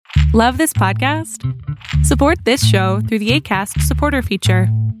Love this podcast? Support this show through the Acast supporter feature.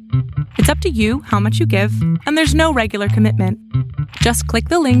 It's up to you how much you give, and there's no regular commitment. Just click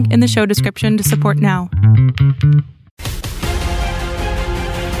the link in the show description to support now.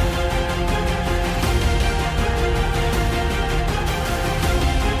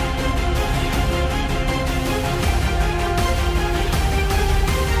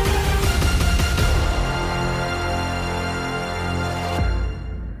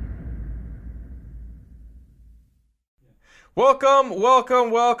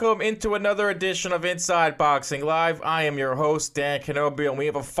 Welcome into another edition of Inside Boxing Live. I am your host, Dan Canobbio, and we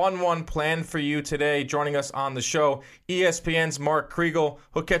have a fun one planned for you today. Joining us on the show, ESPN's Mark Kriegel.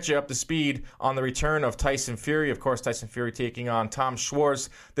 He'll catch you up to speed on the return of Tyson Fury. Of course, Tyson Fury taking on Tom Schwarz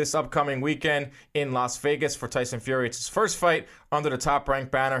this upcoming weekend in Las Vegas for Tyson Fury. It's his first fight under the Top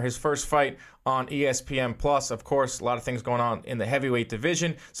Rank banner, his first fight on ESPN+. Of course, a lot of things going on in the heavyweight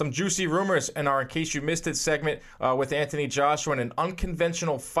division. Some juicy rumors in our In Case You Missed It segment with Anthony Joshua and an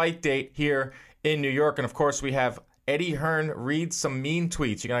unconventional fight date here in New York. And, of course, we have Eddie Hearn read some mean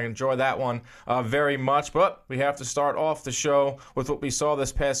tweets. You're going to enjoy that one very much. But we have to start off the show with what we saw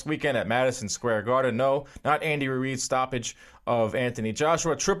this past weekend at Madison Square Garden. No, not Andy Ruiz's stoppage of Anthony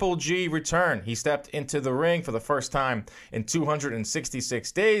Joshua. Triple G return. He stepped into the ring for the first time in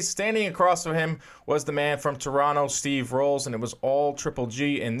 266 days. Standing across from him was the man from Toronto, Steve Rolls, and it was all Triple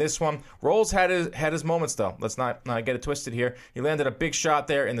G in this one. Rolls had his moments, though. Let's not get it twisted here. He landed a big shot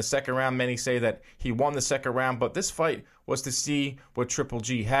there in the second round. Many say that he won the second round, but this fight was to see what Triple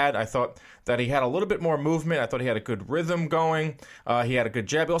G had. I thought that he had a little bit more movement. I thought he had a good rhythm going. He had a good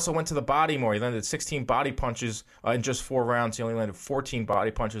jab. He also went to the body more. He landed 16 body punches in just 4 rounds. He only landed 14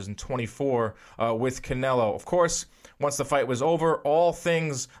 body punches in 24 with Canelo. Of course, once the fight was over, all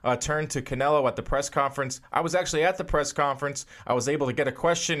things turned to Canelo at the press conference. I was actually at the press conference. I was able to get a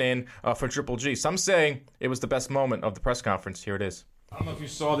question in for Triple G. Some say it was the best moment of the press conference. Here it is. I don't know if you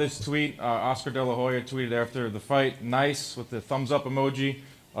saw this tweet. Oscar De La Hoya tweeted after the fight, nice, with the thumbs up emoji.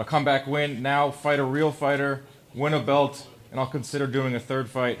 Comeback win. Now fight a real fighter, win a belt, and I'll consider doing a third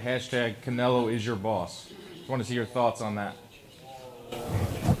fight. Hashtag Canelo is your boss. Just want to see your thoughts on that.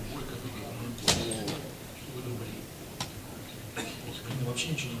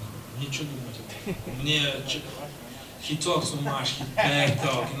 He talks so much, he back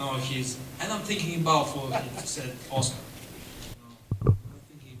talk, and I'm thinking about what he said, Oscar.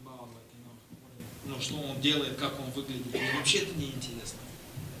 Что он делает, как он выглядит. Мне вообще это не интересно.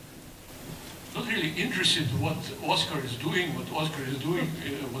 Not really interested in what Oscar is doing, what Oscar is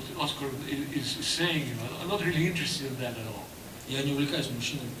saying. I'm not really interested in that at all. Я не увлекаюсь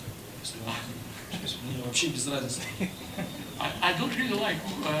мужчинами, если мне вообще без разницы. I don't really like,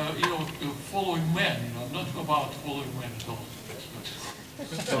 following men. I'm not about following men at all.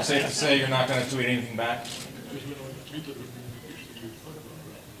 So safe to say you're not going to tweet anything back?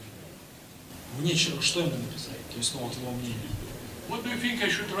 Мне что ему написать? То есть, вот его мнение. What do you think I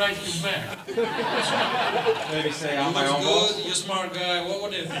should write him back? Maybe say, I'm my own boss. You're a smart guy.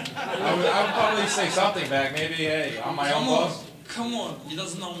 What do you think? I would probably say something back. Maybe, hey, I'm my own boss. Come on. He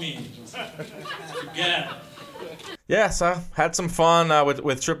doesn't know me. Forget it. Yes, I had some fun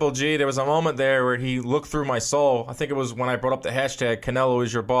with Triple G. There was a moment there where he looked through my soul. I think it was when I brought up the hashtag Canelo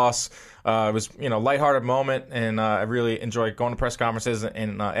is your boss. It was, lighthearted moment, and I really enjoyed going to press conferences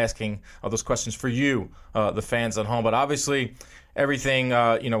and asking those questions for you, the fans at home. But obviously, everything,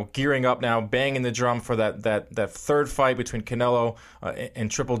 gearing up now, banging the drum for that third fight between Canelo and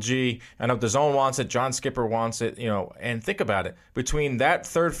Triple G. I know DAZN wants it, John Skipper wants it, and think about it. Between that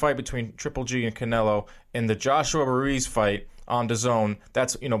third fight between Triple G and Canelo and the Joshua Ruiz fight on DAZN,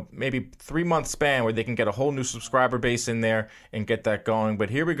 that's, maybe 3-month span where they can get a whole new subscriber base in there and get that going.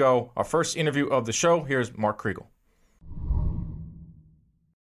 But here we go. Our first interview of the show. Here's Mark Kriegel.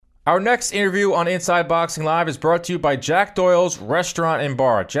 Our next interview on Inside Boxing Live is brought to you by Jack Doyle's Restaurant and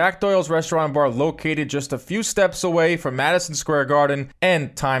Bar. Jack Doyle's Restaurant and Bar located just a few steps away from Madison Square Garden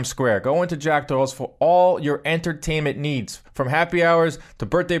and Times Square. Go into Jack Doyle's for all your entertainment needs. From happy hours to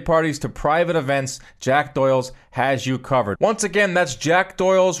birthday parties to private events, Jack Doyle's has you covered. Once again, that's Jack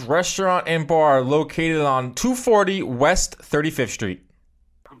Doyle's Restaurant and Bar located on 240 West 35th Street.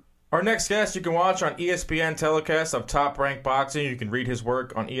 Our next guest you can watch on ESPN telecast of Top Rank Boxing. You can read his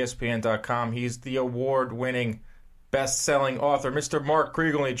work on ESPN.com. He's the award-winning, best-selling author, Mr. Mark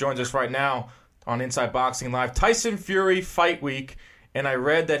Kriegel, and he joins us right now on Inside Boxing Live. Tyson Fury Fight Week, and I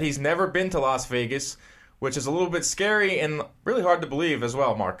read that he's never been to Las Vegas, which is a little bit scary and really hard to believe as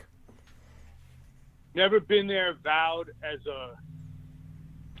well, Mark. Never been there, vowed as a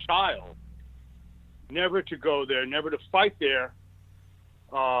child never to go there, never to fight there.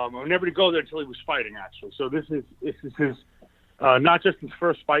 never to go there until he was fighting, actually. So this is his not just his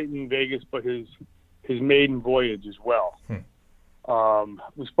first fight in Vegas, but his maiden voyage as well.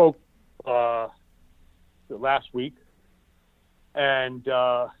 We spoke last week, and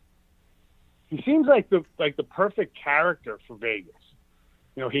he seems like the perfect character for Vegas.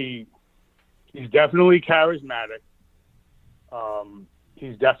 You know, he's definitely charismatic.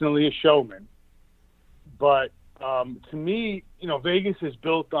 He's definitely a showman. But to me, you know, Vegas is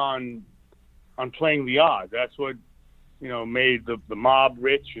built on playing the odds. That's what, you know, made the mob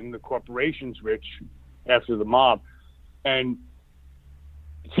rich and the corporations rich after the mob. And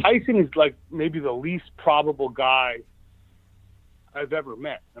Tyson is like maybe the least probable guy I've ever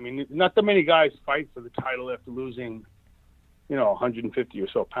met. I mean, not that many guys fight for the title after losing, you know, 150 or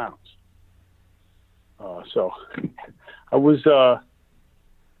so pounds. So I was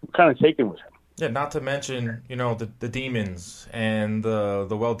kind of taken with him. Yeah, not to mention, you know, the demons and the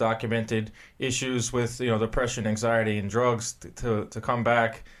well-documented issues with, you know, depression, anxiety, and drugs to come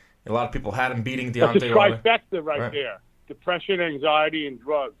back. A lot of people had him beating Deontay That's a Wilder. trifecta right there. Depression, anxiety, and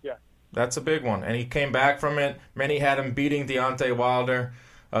drugs, yeah. That's a big one. And he came back from it. Many had him beating Deontay Wilder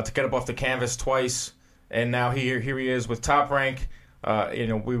to get up off the canvas twice. And now here he is with Top Rank. You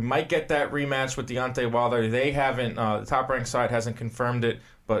know, we might get that rematch with Deontay Wilder. They haven't, the Top Rank side hasn't confirmed it.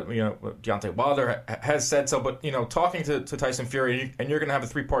 But, you know, Deontay Wilder has said so. But, you know, talking to Tyson Fury, and you're going to have a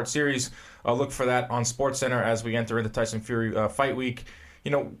 3-part series. Look for that on SportsCenter as we enter into Tyson Fury Fight Week. You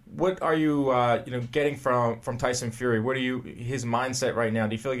know, what are you, you know, getting from Tyson Fury? What are his mindset right now?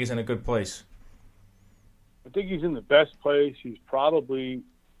 Do you feel like he's in a good place? I think he's in the best place he's probably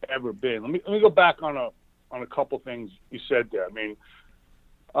ever been. Let me go back on a couple things you said there. I mean,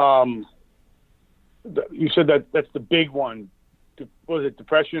 you said that's the big one. Was it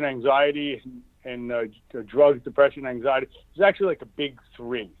depression, anxiety, and drugs, depression, anxiety? It's actually like a big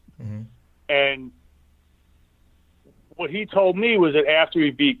 3. Mm-hmm. And what he told me was that after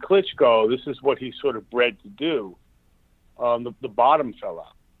he beat Klitschko, this is what he's sort of bred to do. The bottom fell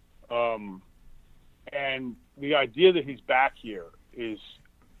out. And the idea that he's back here is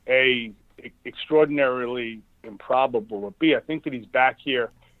A, extraordinarily improbable, or B, I think that he's back here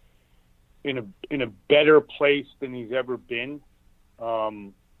in a better place than he's ever been.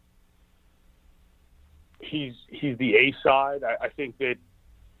 He's the A side. I think that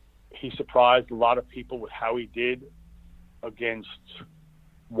he surprised a lot of people with how he did against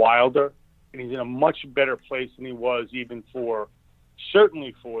Wilder, and he's in a much better place than he was even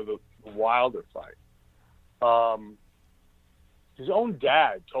certainly for the Wilder fight. His own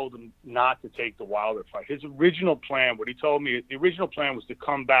dad told him not to take the Wilder fight. His original plan, what he told me, the original plan was to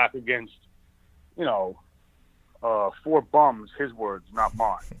come back against, you know, 4 bums, his words, not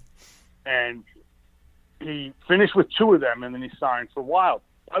mine. And he finished with 2 of them, and then he signed for Wilder.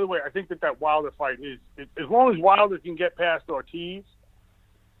 By the way, I think that Wilder fight is, as long as Wilder can get past Ortiz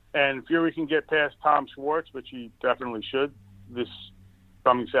and Fury can get past Tom Schwartz, which he definitely should this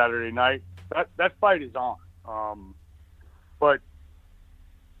coming Saturday night, that fight is on. But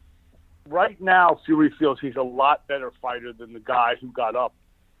right now, Fury feels he's a lot better fighter than the guy who got up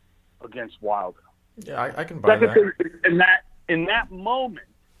against Wilder. Yeah, I can buy that. In that moment,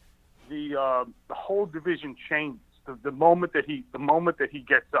 the whole division changes. The moment that he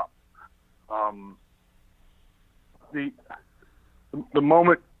gets up, the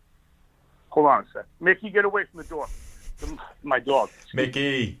moment. Hold on a sec, Mickey, get away from the door. My dog,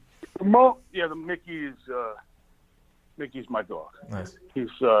 Mickey. Mickey's my dog. Nice. He's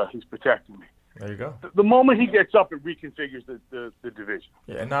protecting me. There you go. The moment he gets up, it reconfigures the division.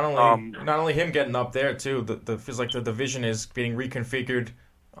 Yeah, and not only him getting up there too. Feels like the division is being reconfigured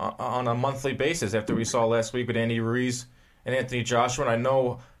on a monthly basis after we saw last week with Andy Ruiz and Anthony Joshua. And I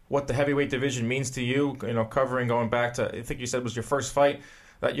know what the heavyweight division means to you. You know, covering going back to, I think you said was your first fight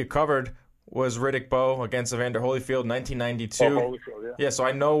that you covered was Riddick Bowe against Evander Holyfield, 1992. Holyfield, yeah. Yeah, so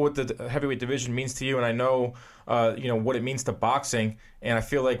I know what the heavyweight division means to you, and I know, you know, what it means to boxing. And I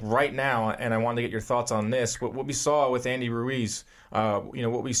feel like right now, and I wanted to get your thoughts on this, what we saw with Andy Ruiz, you know,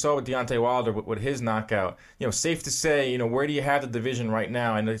 what we saw with Deontay Wilder with his knockout, you know, safe to say, you know, where do you have the division right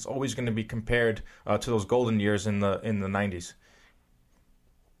now? And it's always going to be compared to those golden years in the 90s.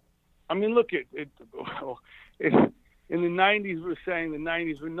 I mean, look, in the 90s, we're saying the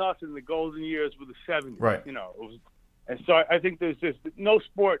 90s were nothing. The golden years were the 70s. Right. You know, and so I think there's this. No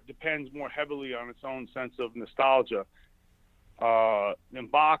sport depends more heavily on its own sense of nostalgia than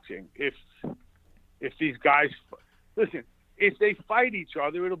boxing. If these guys, listen, if they fight each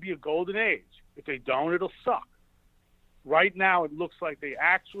other, it'll be a golden age. If they don't, it'll suck. Right now, it looks like they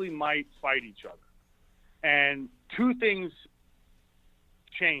actually might fight each other. And 2 things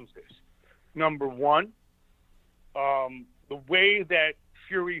change this. Number one, the way that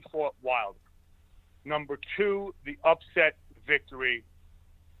Fury fought Wilder. Number two, the upset victory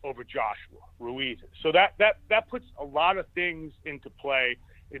over Joshua Ruiz. So that puts a lot of things into play.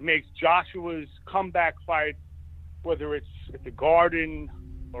 It makes Joshua's comeback fight, whether it's at the Garden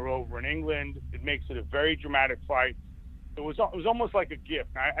or over in England, it makes it a very dramatic fight. It was almost like a gift.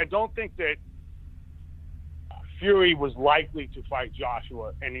 I don't think that Fury was likely to fight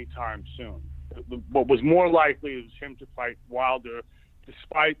Joshua anytime soon. What was more likely was him to fight Wilder,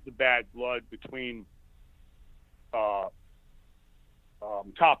 despite the bad blood between Top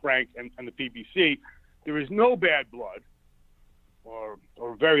Rank and the PBC. There is no bad blood, or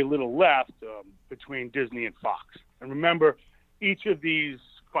very little left between Disney and Fox. And remember, each of these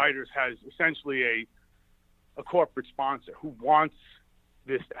fighters has essentially a corporate sponsor who wants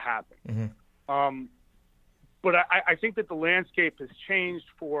this to happen. Mm-hmm. But I think that the landscape has changed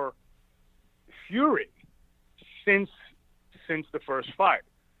for Fury since the first fight.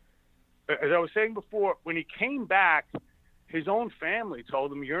 As I was saying before, when he came back, his own family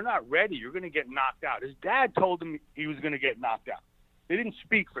told him, "You're not ready. You're going to get knocked out." His dad told him he was going to get knocked out. They didn't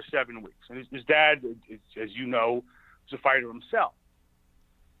speak for 7 weeks. And his dad, as you know, was a fighter himself.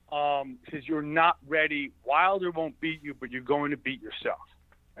 Says, "You're not ready. Wilder won't beat you, but you're going to beat yourself."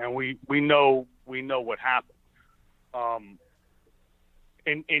 And we know what happened.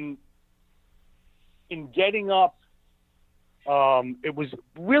 In getting up, it was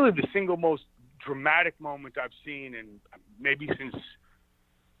really the single most dramatic moment I've seen in maybe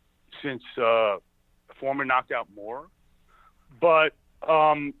since Foreman knocked out Moore. But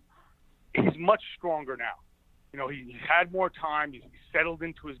he's much stronger now. You know, he's had more time. He's settled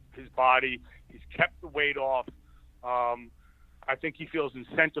into his body. He's kept the weight off. I think he feels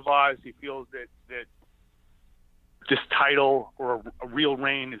incentivized. He feels that this title or a real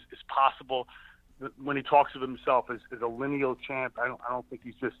reign is possible. When he talks of himself as a lineal champ, I don't think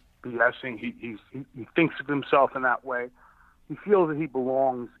he's just BSing. He thinks of himself in that way. He feels that he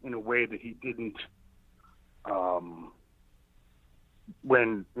belongs in a way that he didn't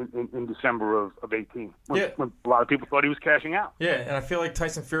when in December of 18, when a lot of people thought he was cashing out. Yeah, and I feel like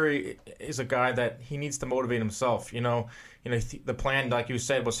Tyson Fury is a guy that he needs to motivate himself. You know, the plan, like you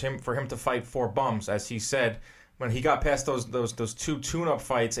said, was for him to fight 4 bums, as he said. When he got past those 2 tune-up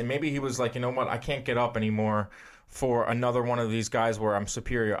fights, and maybe he was like, you know what, I can't get up anymore for another one of these guys where I'm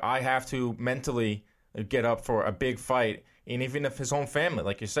superior. I have to mentally get up for a big fight. And even if his own family,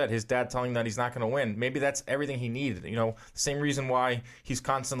 like you said, his dad telling him that he's not going to win, maybe that's everything he needed. You know, the same reason why he's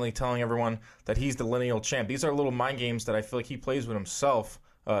constantly telling everyone that he's the lineal champ. These are little mind games that I feel like he plays with himself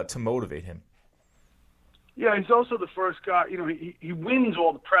to motivate him. Yeah, he's also the first guy, you know, he wins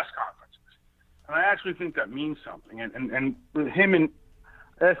all the press conferences. And I actually think that means something. And with him and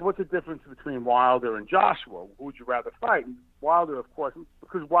ask what's the difference between Wilder and Joshua? Who would you rather fight? And Wilder, of course,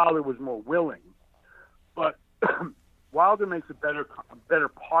 because Wilder was more willing. But Wilder makes a better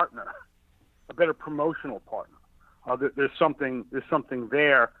partner, a better promotional partner. There's something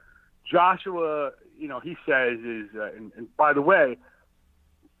there. Joshua, you know, he says is, and by the way,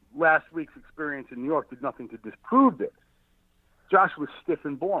 last week's experience in New York did nothing to disprove this. Joshua's stiff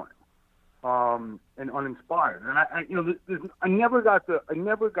and boring, and uninspired. And I never got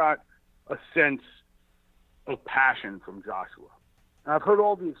a sense of passion from Joshua. And I've heard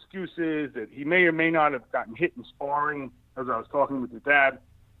all the excuses that he may or may not have gotten hit in sparring, as I was talking with your dad.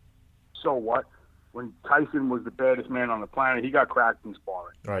 So what? When Tyson was the baddest man on the planet, he got cracked in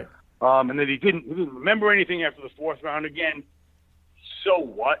sparring. Right. And then he didn't remember anything after the 4th round again. So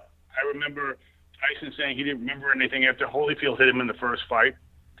what? I remember Tyson saying he didn't remember anything after Holyfield hit him in the first fight.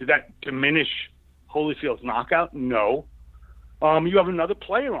 Did that diminish Holyfield's knockout? No. You have another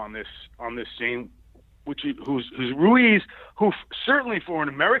player on this scene, who's Ruiz, who certainly for an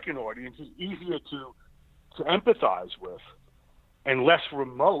American audience is easier to empathize with and less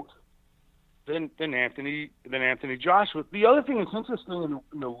remote than Anthony Joshua. The other thing that's interesting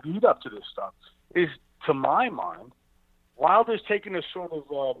in the lead up to this stuff is, to my mind, Wilder's taken a sort of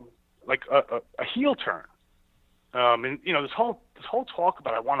like a heel turn. And you know, this whole talk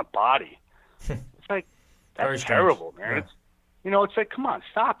about I want a body, it's like that's terrible, man. Yeah. It's like, come on,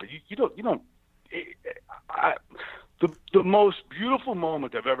 stop it. You don't. The most beautiful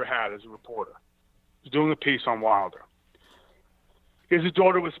moment I've ever had as a reporter was doing a piece on Wilder. His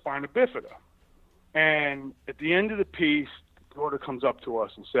daughter was spina bifida, and at the end of the piece, the daughter comes up to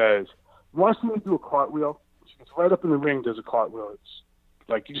us and says, "You want to see me do a cartwheel?" She gets right up in the ring, does a cartwheel. It's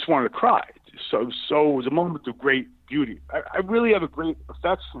like you just wanted to cry. So it was a moment of great beauty. I really have a great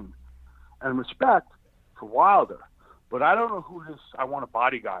affection and respect for Wilder, But I don't know who this I Want a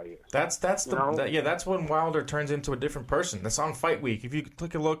Body guy is. That's when Wilder turns into a different person. That's on Fight Week. If you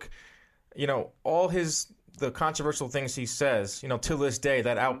take a look, all the controversial things he says, till this day,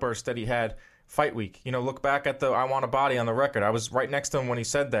 that outburst that he had Fight Week. Look back at the I Want a Body on the record. I was right next to him when he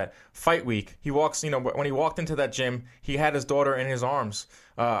said that. Fight Week. He walks, when he walked into that gym, he had his daughter in his arms.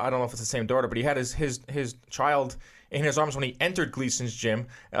 I don't know if it's the same daughter, but he had his child in his arms when he entered Gleason's gym.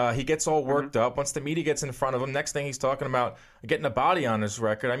 He gets all worked up. Once the media gets in front of him, next thing he's talking about getting a body on his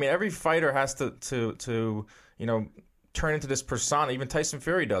record. I mean, every fighter has to turn into this persona. Even Tyson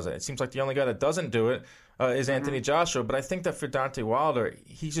Fury does it. It seems like the only guy that doesn't do it is Anthony Joshua. But I think that for Deontay Wilder,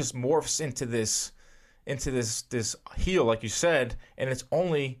 he just morphs into this heel, like you said, and it's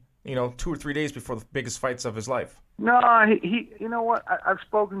only 2 or 3 days before the biggest fights of his life. No, he you know what? I've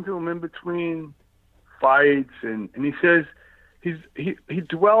spoken to him in between fights, and he says he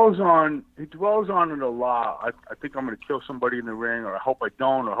dwells on it a lot. I think I'm going to kill somebody in the ring, or I hope I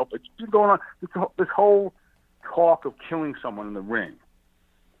don't, or I hope it's been going on. This whole talk of killing someone in the ring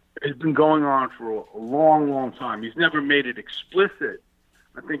has been going on for a long, long time. He's never made it explicit.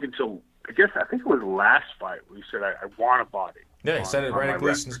 I think it was last fight where he said, "I want a body." Yeah, he said it right at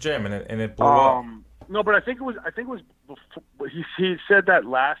Gleason's gym, and it blew up. No, but I think it was before, he said that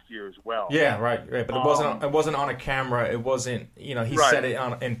last year as well. Yeah, right. But it wasn't on a camera. It wasn't, he said it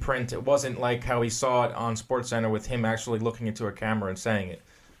in print. It wasn't like how he saw it on SportsCenter with him actually looking into a camera and saying it.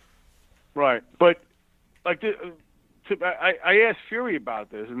 Right, but like I asked Fury about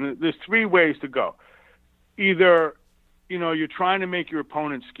this, and there's 3 ways to go. Either, you're trying to make your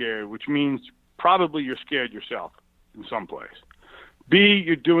opponent scared, which means probably you're scared yourself in some place. B,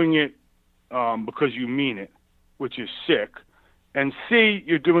 you're doing it because you mean it, which is sick. And C,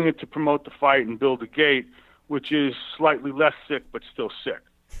 you're doing it to promote the fight and build a gate, which is slightly less sick but still sick.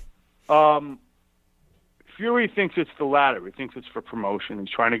 Fury thinks it's the latter. He thinks it's for promotion. He's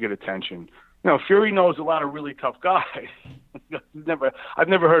trying to get attention. Fury knows a lot of really tough guys. I've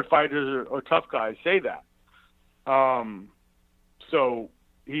never heard fighters or tough guys say that. So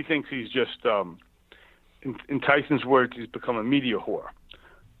he thinks he's just, in Tyson's words, he's become a media whore.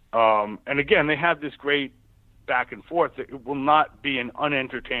 And again, they have this great back and forth. It will not be an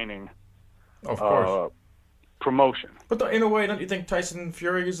unentertaining promotion. But in a way, don't you think Tyson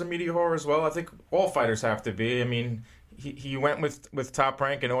Fury is a media whore as well? I think all fighters have to be. I mean, he went with Top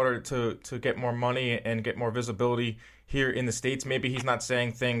Rank in order to get more money and get more visibility here in the States. Maybe he's not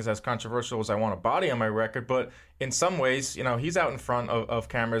saying things as controversial as I want a body on my record, but in some ways, he's out in front of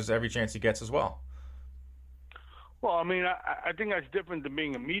cameras every chance he gets as well. Well, I mean, I think that's different than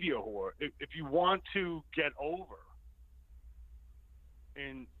being a media whore. If you want to get over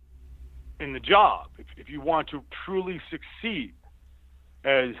in the job, if you want to truly succeed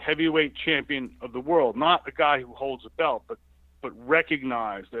as heavyweight champion of the world, not a guy who holds a belt, but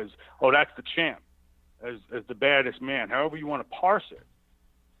recognized as, that's the champ, as the baddest man, however you want to parse it,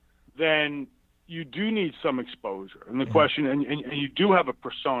 then you do need some exposure. And the question, and you do have a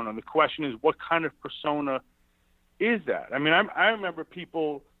persona. The question is, what kind of persona is that? I mean, I remember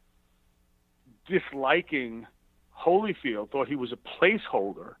people disliking Holyfield, thought he was a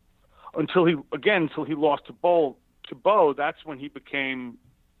placeholder until he lost to Bo. That's when he became,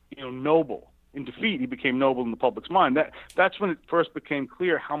 noble. In defeat, he became noble in the public's mind. That's when it first became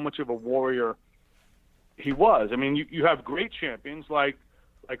clear how much of a warrior he was. I mean, you have great champions like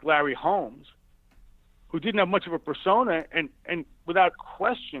Larry Holmes, who didn't have much of a persona, and without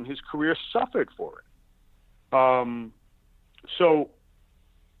question, his career suffered for it. So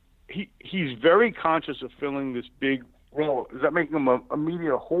he's very conscious of filling this big role. Does that make him a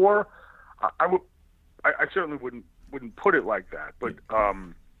media whore? I certainly wouldn't put it like that, but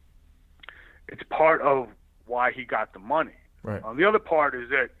it's part of why he got the money. Right. The other part is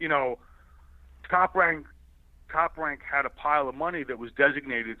that Top Rank had a pile of money that was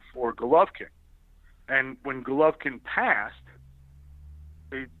designated for Golovkin, and when Golovkin passed,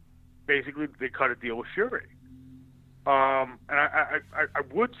 they cut a deal with Fury. And I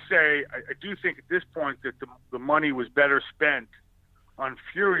would say I do think at this point that the money was better spent on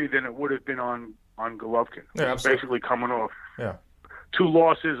Fury than it would have been on Golovkin. Yeah, absolutely. Basically coming off 2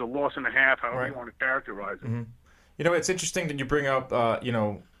 losses, a loss and a half, however you want to characterize it. Mm-hmm. It's interesting that you bring up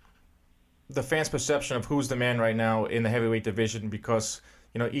the fans' perception of who's the man right now in the heavyweight division, because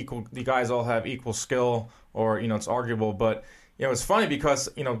the guys all have equal skill, or it's arguable, but it's funny because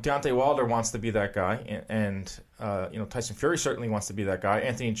Deontay Wilder wants to be that guy, and Tyson Fury certainly wants to be that guy.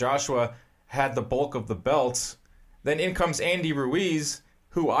 Anthony Joshua had the bulk of the belts. Then in comes Andy Ruiz,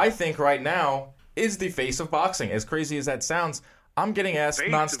 who I think right now is the face of boxing. As crazy as that sounds, I'm getting asked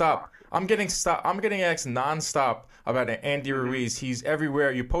nonstop. I'm getting asked nonstop about Andy Ruiz. He's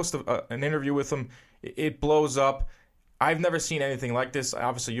everywhere. You post an interview with him, it blows up. I've never seen anything like this.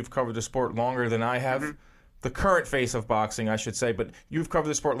 Obviously, you've covered the sport longer than I have. Mm-hmm. The current face of boxing, I should say, but you've covered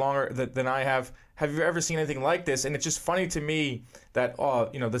the sport longer than I have. Have you ever seen anything like this? And it's just funny to me that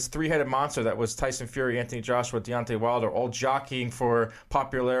this three-headed monster that was Tyson Fury, Anthony Joshua, Deontay Wilder, all jockeying for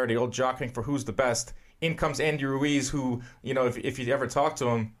popularity, all jockeying for who's the best. In comes Andy Ruiz, who, if you ever talk to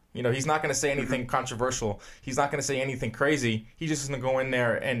him, he's not going to say anything controversial. He's not going to say anything crazy. He's just going to go in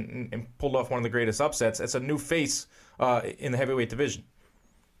there and pull off one of the greatest upsets. It's a new face in the heavyweight division.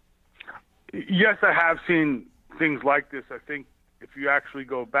 Yes, I have seen things like this. I think if you actually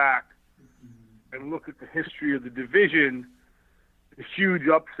go back and look at the history of the division, the huge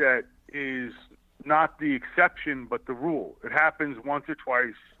upset is not the exception but the rule. It happens once or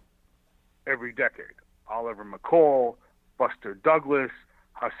twice every decade. Oliver McCall, Buster Douglas,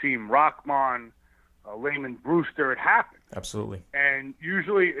 Hasim Rahman, Layman Brewster. It happens. Absolutely. And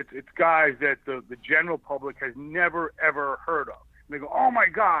usually it's guys that the general public has never, ever heard of. And they go, oh, my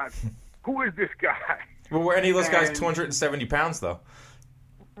God. Who is this guy? Well, were any of those guys 270 pounds, though?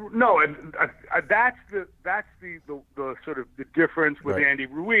 No, and that's the sort of the difference with right. Andy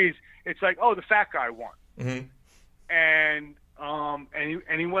Ruiz. It's like, oh, the fat guy won, mm-hmm. and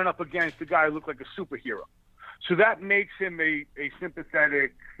he went up against a guy who looked like a superhero. So that makes him a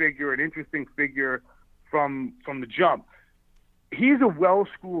sympathetic figure, an interesting figure from the jump. He's a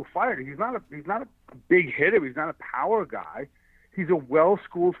well-schooled fighter. He's not a big hitter. He's not a power guy. He's a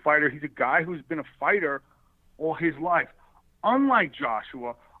well-schooled fighter. He's a guy who's been a fighter all his life. Unlike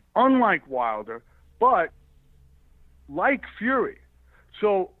Joshua, unlike Wilder, but like Fury.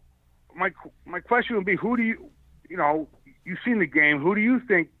 So my question would be, who do you've seen the game, who do you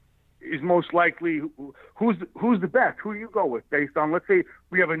think is most likely, who's the best? Who do you go with based on, let's say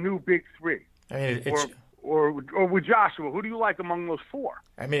we have a new big three? I mean, or with Joshua, who do you like among those four?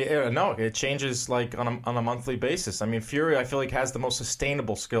 I mean, no, it changes like on a monthly basis. I mean, Fury, I feel like has the most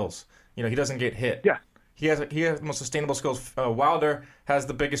sustainable skills. He doesn't get hit. Yeah. He has the most sustainable skills. Wilder has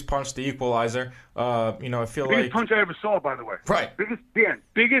the biggest punch, the equalizer. I feel the biggest punch I ever saw, by the way. Right.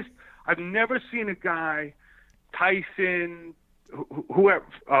 Biggest. I've never seen a guy, Tyson, whoever,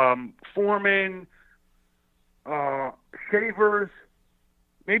 Foreman, Shavers.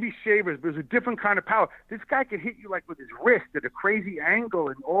 Maybe Shavers, but it's a different kind of power. This guy can hit you like with his wrist at a crazy angle,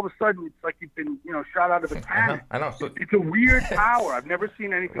 and all of a sudden it's like you've been, shot out of a cannon. I know. It's a weird power. I've never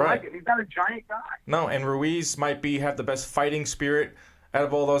seen anything right. like it. He's not a giant guy. No, and Ruiz might have the best fighting spirit out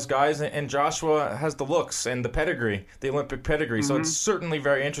of all those guys, and Joshua has the looks and the pedigree, the Olympic pedigree. Mm-hmm. So it's certainly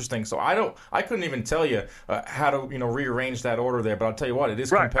very interesting. So I couldn't even tell you how to rearrange that order there, but I'll tell you what, it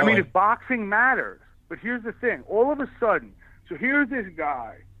is right. compelling. I mean, if boxing matters, but here's the thing: all of a sudden. So here's this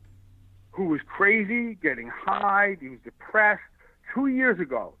guy who was crazy, getting high, he was depressed. 2 years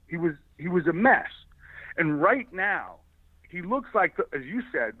ago, he was a mess. And right now, he looks like, as you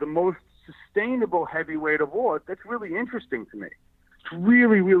said, the most sustainable heavyweight of all. That's really interesting to me. It's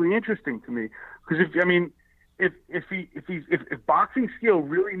really, really interesting to me. Because if boxing skill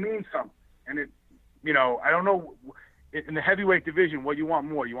really means something, and I don't know in the heavyweight division what you want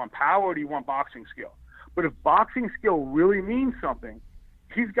more. You want power or do you want boxing skill? But if boxing skill really means something,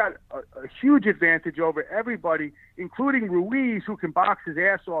 he's got a huge advantage over everybody, including Ruiz, who can box his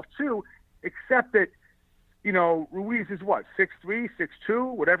ass off too, except that, Ruiz is what, 6'3",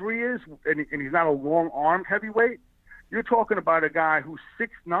 6'2", whatever he is, and he's not a long-armed heavyweight. You're talking about a guy who's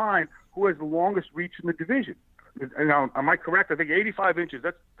 6'9", who has the longest reach in the division. Now, am I correct? I think 85 inches.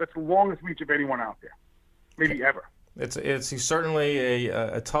 That's the longest reach of anyone out there, maybe ever. He's certainly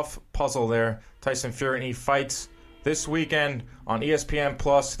a tough puzzle there, Tyson Fury, and he fights this weekend on ESPN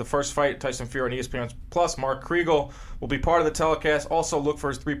Plus. The first fight, Tyson Fury on ESPN Plus. Mark Kriegel will be part of the telecast. Also, look for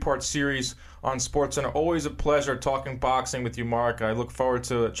his 3-part series on SportsCenter. Always a pleasure talking boxing with you, Mark. I look forward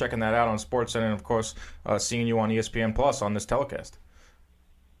to checking that out on SportsCenter and, of course, seeing you on ESPN Plus on this telecast.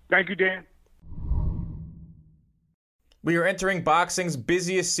 Thank you, Dan. We are entering boxing's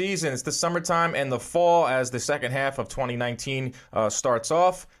busiest season. It's the summertime and the fall as the second half of 2019 starts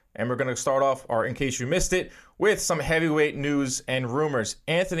off. And we're going to start off, or in case you missed it, with some heavyweight news and rumors.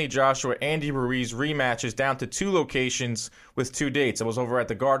 Anthony Joshua, Andy Ruiz rematches down to 2 locations with 2 dates. I was over at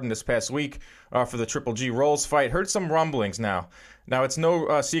the Garden this past week for the Triple G Rolls fight. Heard some rumblings now. Now, it's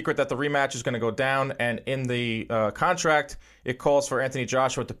no secret that the rematch is going to go down, and in the contract, it calls for Anthony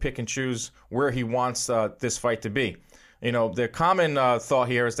Joshua to pick and choose where he wants this fight to be. The common thought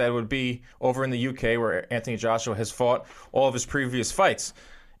here is that it would be over in the UK where Anthony Joshua has fought all of his previous fights.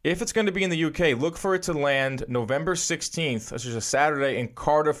 If it's going to be in the UK, look for it to land November 16th, which is a Saturday, in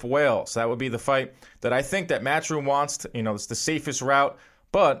Cardiff, Wales. That would be the fight that I think that Matchroom wants to, it's the safest route.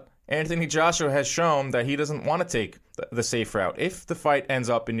 But Anthony Joshua has shown that he doesn't want to take the safe route. If the fight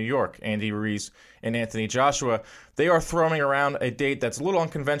ends up in New York, Andy Ruiz and Anthony Joshua, they are throwing around a date that's a little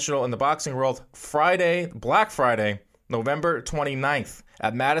unconventional in the boxing world. Black Friday, November 29th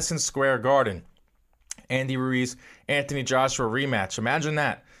at Madison Square Garden. Andy Ruiz, Anthony Joshua rematch. Imagine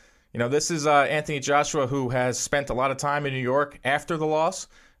that. This is Anthony Joshua, who has spent a lot of time in New York after the loss.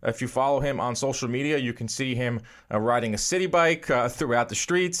 If you follow him on social media, you can see him riding a city bike throughout the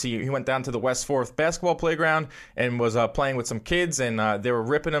streets. He went down to the West 4th basketball playground and was playing with some kids, and they were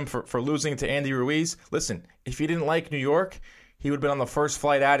ripping him for losing to Andy Ruiz. Listen, if he didn't like New York, he would have been on the first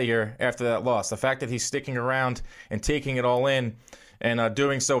flight out of here after that loss. The fact that he's sticking around and taking it all in, and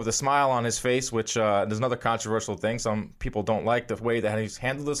doing so with a smile on his face, which there's another controversial thing. Some people don't like the way that he's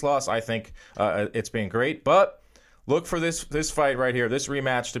handled this loss. I think it's been great. But look for this fight right here, this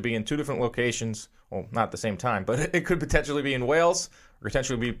rematch, to be in two different locations. Well, not at the same time, but it could potentially be in Wales or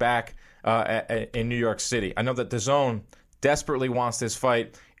potentially be back in New York City. I know that DAZN desperately wants this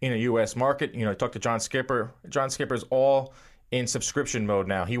fight in a U.S. market. I talked to John Skipper. John Skipper's all in subscription mode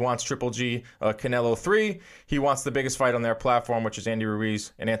now. He wants Triple G Canelo 3. He wants the biggest fight on their platform, which is Andy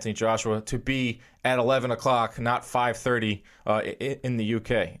Ruiz and Anthony Joshua, to be at 11 o'clock, not 5:30 in the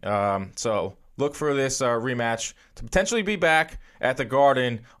UK. So look for this rematch to potentially be back at the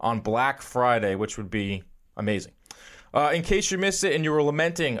Garden on Black Friday, which would be amazing. In case you missed it and you were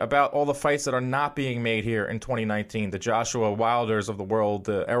lamenting about all the fights that are not being made here in 2019, the Joshua Wilders of the world,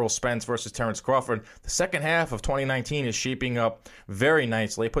 Errol Spence versus Terrence Crawford, the second half of 2019 is shaping up very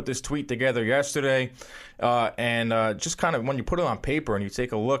nicely. I put this tweet together yesterday, and just kind of when you put it on paper and you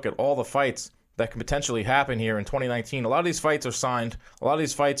take a look at all the fights that can potentially happen here in 2019. A lot of these fights are signed. A lot of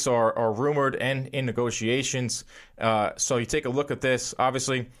these fights are rumored and in negotiations. So you take a look at this.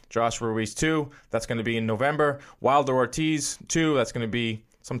 Obviously, Joshua Ruiz 2, that's going to be in November. Wilder Ortiz 2, that's going to be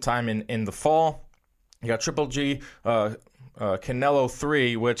sometime in the fall. You got Triple G, Canelo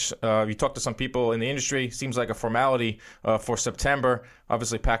 3, which you talk to some people in the industry, seems like a formality for September.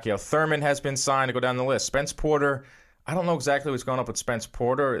 Obviously, Pacquiao Thurman has been signed to go down the list. Spence Porter, I don't know exactly what's going on with Spence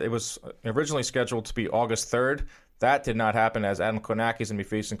Porter. It was originally scheduled to be August 3rd. That did not happen, as Adam Konaki is going to be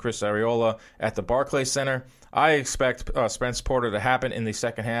facing Chris Arreola at the Barclays Center. I expect Spence Porter to happen in the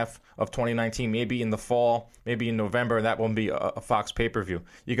second half of 2019, maybe in the fall, maybe in November. That won't be a Fox pay-per-view.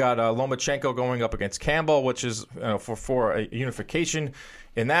 You got Lomachenko going up against Campbell, which is for a unification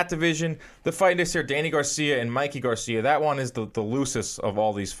in that division. The fight is here, Danny Garcia and Mikey Garcia. That one is the loosest of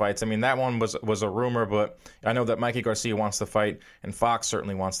all these fights. I mean, that one was a rumor, but I know that Mikey Garcia wants to fight, and Fox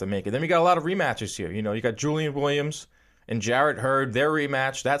certainly wants to make it. Then we got a lot of rematches here. You got Julian Williams and Jarrett Hurd, their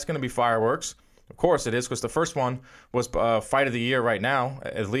rematch. That's going to be fireworks. Of course it is, because the first one was fight of the year right now,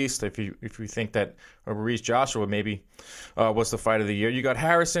 at least if you think that Ruiz Joshua maybe was the fight of the year. You got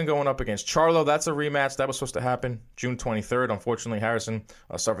Harrison going up against Charlo. That's a rematch. That was supposed to happen June 23rd. Unfortunately, Harrison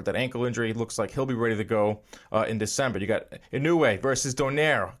suffered that ankle injury. Looks like he'll be ready to go in December. You got Inoue versus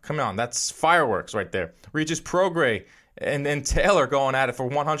Donaire. Come on, that's fireworks right there. Regis Prograis and Taylor going at it for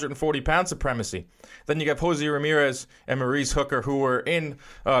 140-pound supremacy. Then you got Jose Ramirez and Maurice Hooker, who were in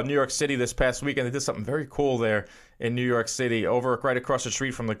New York City this past weekend. They did something very cool there in New York City, right across the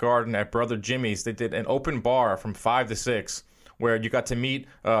street from the Garden at Brother Jimmy's. They did an open bar from 5 to 6, where you got to meet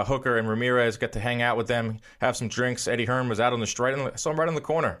Hooker and Ramirez, got to hang out with them, have some drinks. Eddie Hearn was out on the street. I saw him right in the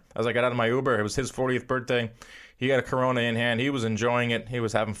corner as I got out of my Uber. It was his 40th birthday. He had a Corona in hand. He was enjoying it. He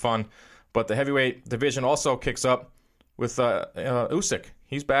was having fun. But the heavyweight division also kicks up with Usyk.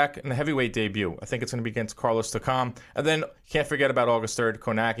 He's back in the heavyweight debut. I think it's going to be against Carlos Takam. And then can't forget about August 3rd,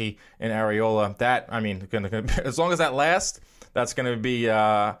 Konaki and Arreola. That, I mean, as long as that lasts, that's going to be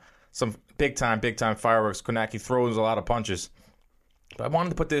some big time fireworks. Konaki throws a lot of punches. But I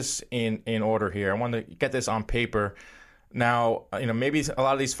wanted to put this in order here. I wanted to get this on paper. Now, maybe a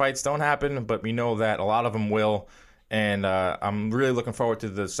lot of these fights don't happen, but we know that a lot of them will. And I'm really looking forward to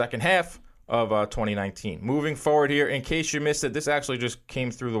the second half of 2019. Moving forward here, in case you missed it, this actually just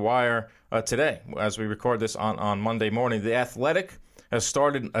came through the wire today as we record this on Monday morning. The Athletic has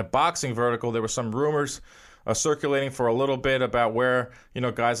started a boxing vertical. There were some rumors circulating for a little bit about where,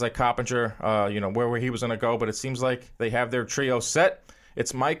 guys like Coppinger, where he was going to go, but it seems like they have their trio set.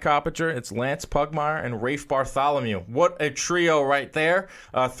 It's Mike Coppinger, it's Lance Pugmire, and Rafe Bartholomew. What a trio right there.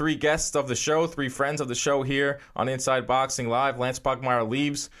 3 guests of the show, 3 friends of the show here on Inside Boxing Live. Lance Pugmire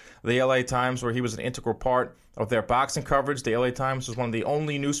leaves the LA Times, where he was an integral part of their boxing coverage. The LA Times was one of the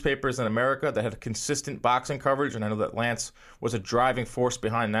only newspapers in America that had consistent boxing coverage, and I know that Lance was a driving force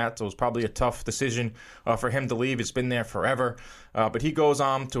behind that, so it was probably a tough decision for him to leave. He's been there forever. But he goes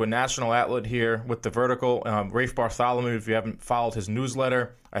on to a national outlet here with The Vertical. Rafe Bartholomew, if you haven't followed his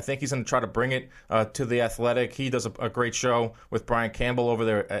newsletter, I think he's going to try to bring it to The Athletic. He does a great show with Brian Campbell over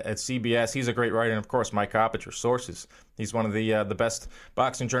there at CBS. He's a great writer. And, of course, Mike Kopp, your sources. He's one of the best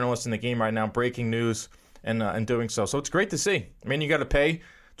boxing journalists in the game right now, breaking news and doing so. So it's great to see. I mean, you got to pay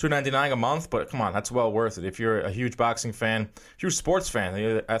 $2.99 a month, but come on, that's well worth it. If you're a huge boxing fan, huge sports fan,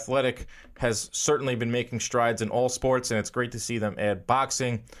 the Athletic has certainly been making strides in all sports, and it's great to see them add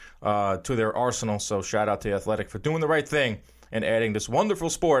boxing to their arsenal. So shout out to the Athletic for doing the right thing and adding this wonderful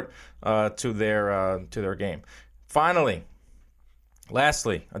sport to their game. Finally,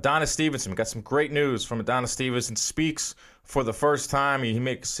 lastly, Adonis Stevenson. We got some great news from Adonis Stevenson. Speaks for the first time. He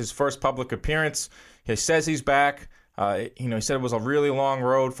makes his first public appearance. He says he's back. He said it was a really long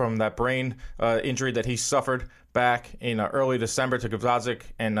road from that brain injury that he suffered back in early December to Gvozdyk,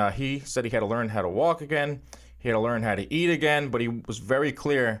 and he said he had to learn how to walk again. He had to learn how to eat again, but he was very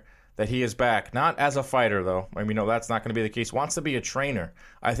clear that he is back. Not as a fighter, though. I mean, we know that's not going to be the case. Wants to be a trainer.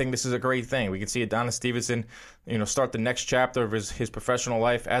 I think this is a great thing. We can see Adonis Stevenson, start the next chapter of his professional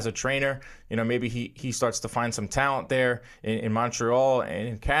life as a trainer. Maybe he starts to find some talent there in Montreal and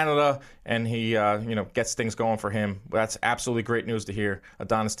in Canada, and he, gets things going for him. That's absolutely great news to hear.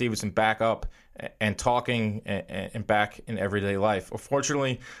 Adonis Stevenson back up and talking and back in everyday life.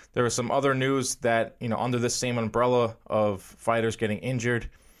 Unfortunately, there was some other news that, under this same umbrella of fighters getting injured,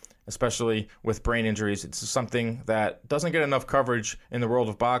 especially with brain injuries. It's something that doesn't get enough coverage in the world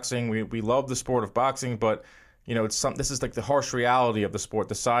of boxing. We love the sport of boxing, but this is like the harsh reality of the sport,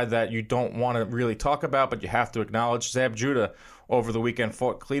 the side that you don't want to really talk about, but you have to acknowledge. Zab Judah over the weekend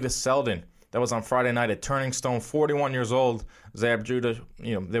fought Cletus Selden. That was on Friday night at Turning Stone, 41 years old. Zab Judah,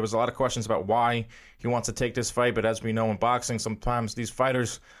 there was a lot of questions about why he wants to take this fight, but as we know in boxing, sometimes these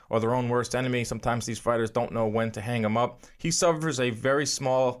fighters are their own worst enemy. Sometimes these fighters don't know when to hang them up. He suffers a very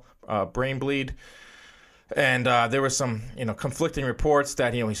small brain bleed, and there were some conflicting reports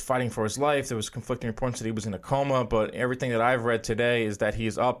that he's fighting for his life. There was conflicting reports that he was in a coma, but everything that I've read today is that he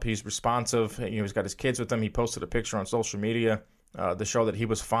is up, he's responsive, he's got his kids with him. He posted a picture on social media to show that he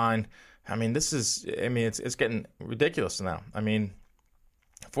was fine. I mean, it's getting ridiculous now. I mean,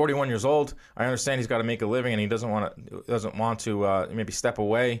 41 years old. I understand he's got to make a living, and he doesn't want to maybe step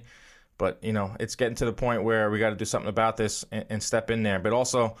away. But, it's getting to the point where we got to do something about this and step in there. But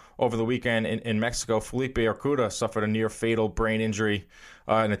also, over the weekend in Mexico, Felipe Arcuda suffered a near-fatal brain injury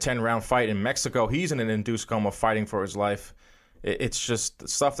in a 10-round fight in Mexico. He's in an induced coma fighting for his life. It's just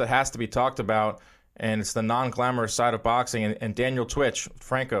stuff that has to be talked about, and it's the non-glamorous side of boxing. And Daniel Twitch,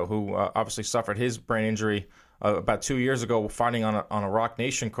 Franco, who obviously suffered his brain injury about 2 years ago fighting on a Rock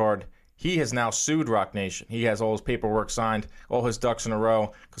Nation card, he has now sued Rock Nation. He has all his paperwork signed, all his ducks in a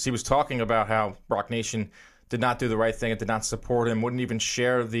row, because he was talking about how Rock Nation did not do the right thing and did not support him, wouldn't even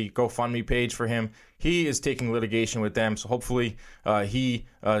share the GoFundMe page for him. He is taking litigation with them, so hopefully he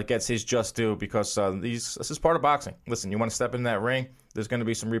gets his just due, because this is part of boxing. Listen, you want to step in that ring, there's going to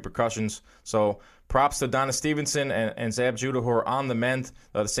be some repercussions. So props to Adonis Stevenson and Zab Judah, who are on the mend.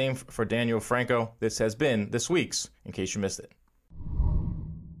 The same for Daniel Franco. This has been this week's, in case you missed it.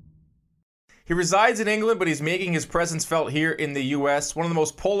 He resides in England, but he's making his presence felt here in the U.S. One of the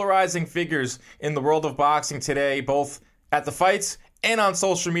most polarizing figures in the world of boxing today, both at the fights and on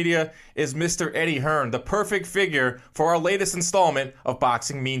social media, is Mr. Eddie Hearn, the perfect figure for our latest installment of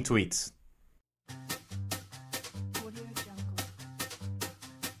Boxing Mean Tweets.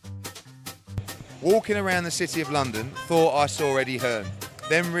 Walking around the city of London, thought I saw Eddie Hearn.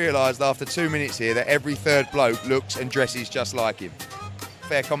 Then realised after 2 minutes here that every third bloke looks and dresses just like him.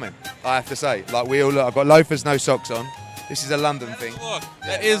 Fair comment, I have to say. Like, we all look. I've got loafers, no socks on. This is a London thing.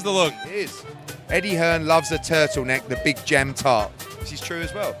 That is the look. It is. Eddie Hearn loves a turtleneck, the big jam tart. This is true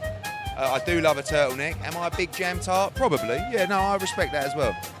as well. I do love a turtleneck. Am I a big jam tart? Probably. Yeah, no, I respect that as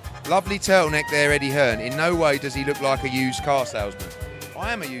well. Lovely turtleneck there, Eddie Hearn. In no way does he look like a used car salesman.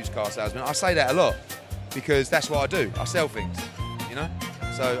 I am a used car salesman. I say that a lot because that's what I do. I sell things,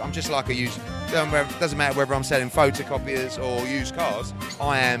 So I'm just like a used... Doesn't matter whether I'm selling photocopiers or used cars.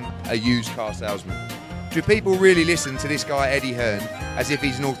 I am a used car salesman. Do people really listen to this guy Eddie Hearn as if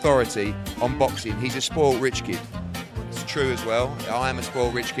he's an authority on boxing? He's a spoiled rich kid. It's true as well. I am a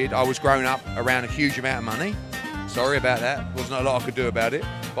spoiled rich kid. I was grown up around a huge amount of money. Sorry about that. Wasn't a lot I could do about it.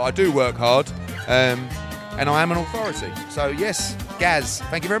 But I do work hard, and I am an authority. So yes, Gaz,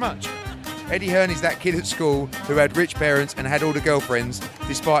 thank you very much. Eddie Hearn is that kid at school who had rich parents and had all the girlfriends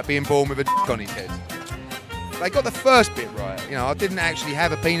despite being born with a dick on his head. They got the first bit right. You know, I didn't actually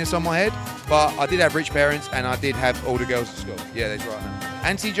have a penis on my head, but I did have rich parents and I did have all the girls at school. Yeah, that's right now.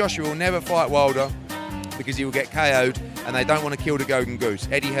 Anthony Joshua will never fight Wilder because he will get KO'd and they don't want to kill the golden goose.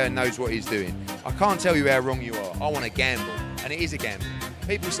 Eddie Hearn knows what he's doing. I can't tell you how wrong you are. I want to gamble, and it is a gamble.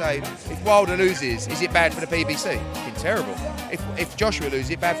 People say, if Wilder loses, is it bad for the PBC? Fucking terrible. If Joshua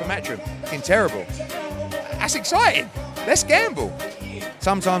loses, bad for Matchroom? Fucking terrible. That's exciting. Let's gamble.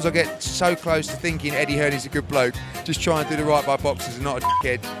 Sometimes I get so close to thinking Eddie Hearn is a good bloke, just trying to do the right by boxers and not a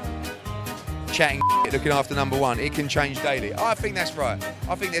dickhead chatting looking after number one. It can change daily. I think that's right.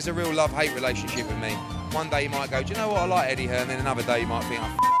 I think there's a real love-hate relationship with me. One day you might go, do you know what, I like Eddie Hearn, then another day you might think,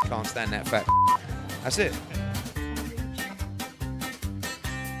 I can't stand that fat. That's it.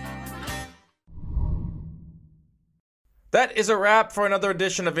 That is a wrap for another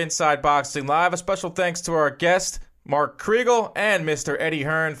edition of Inside Boxing Live. A special thanks to our guest, Mark Kriegel, and Mr. Eddie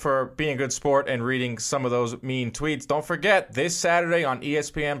Hearn for being a good sport and reading some of those mean tweets. Don't forget, this Saturday on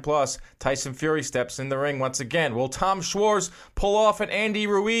ESPN+, Tyson Fury steps in the ring once again. Will Tom Schwarz pull off an Andy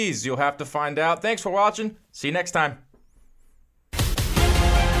Ruiz? You'll have to find out. Thanks for watching. See you next time.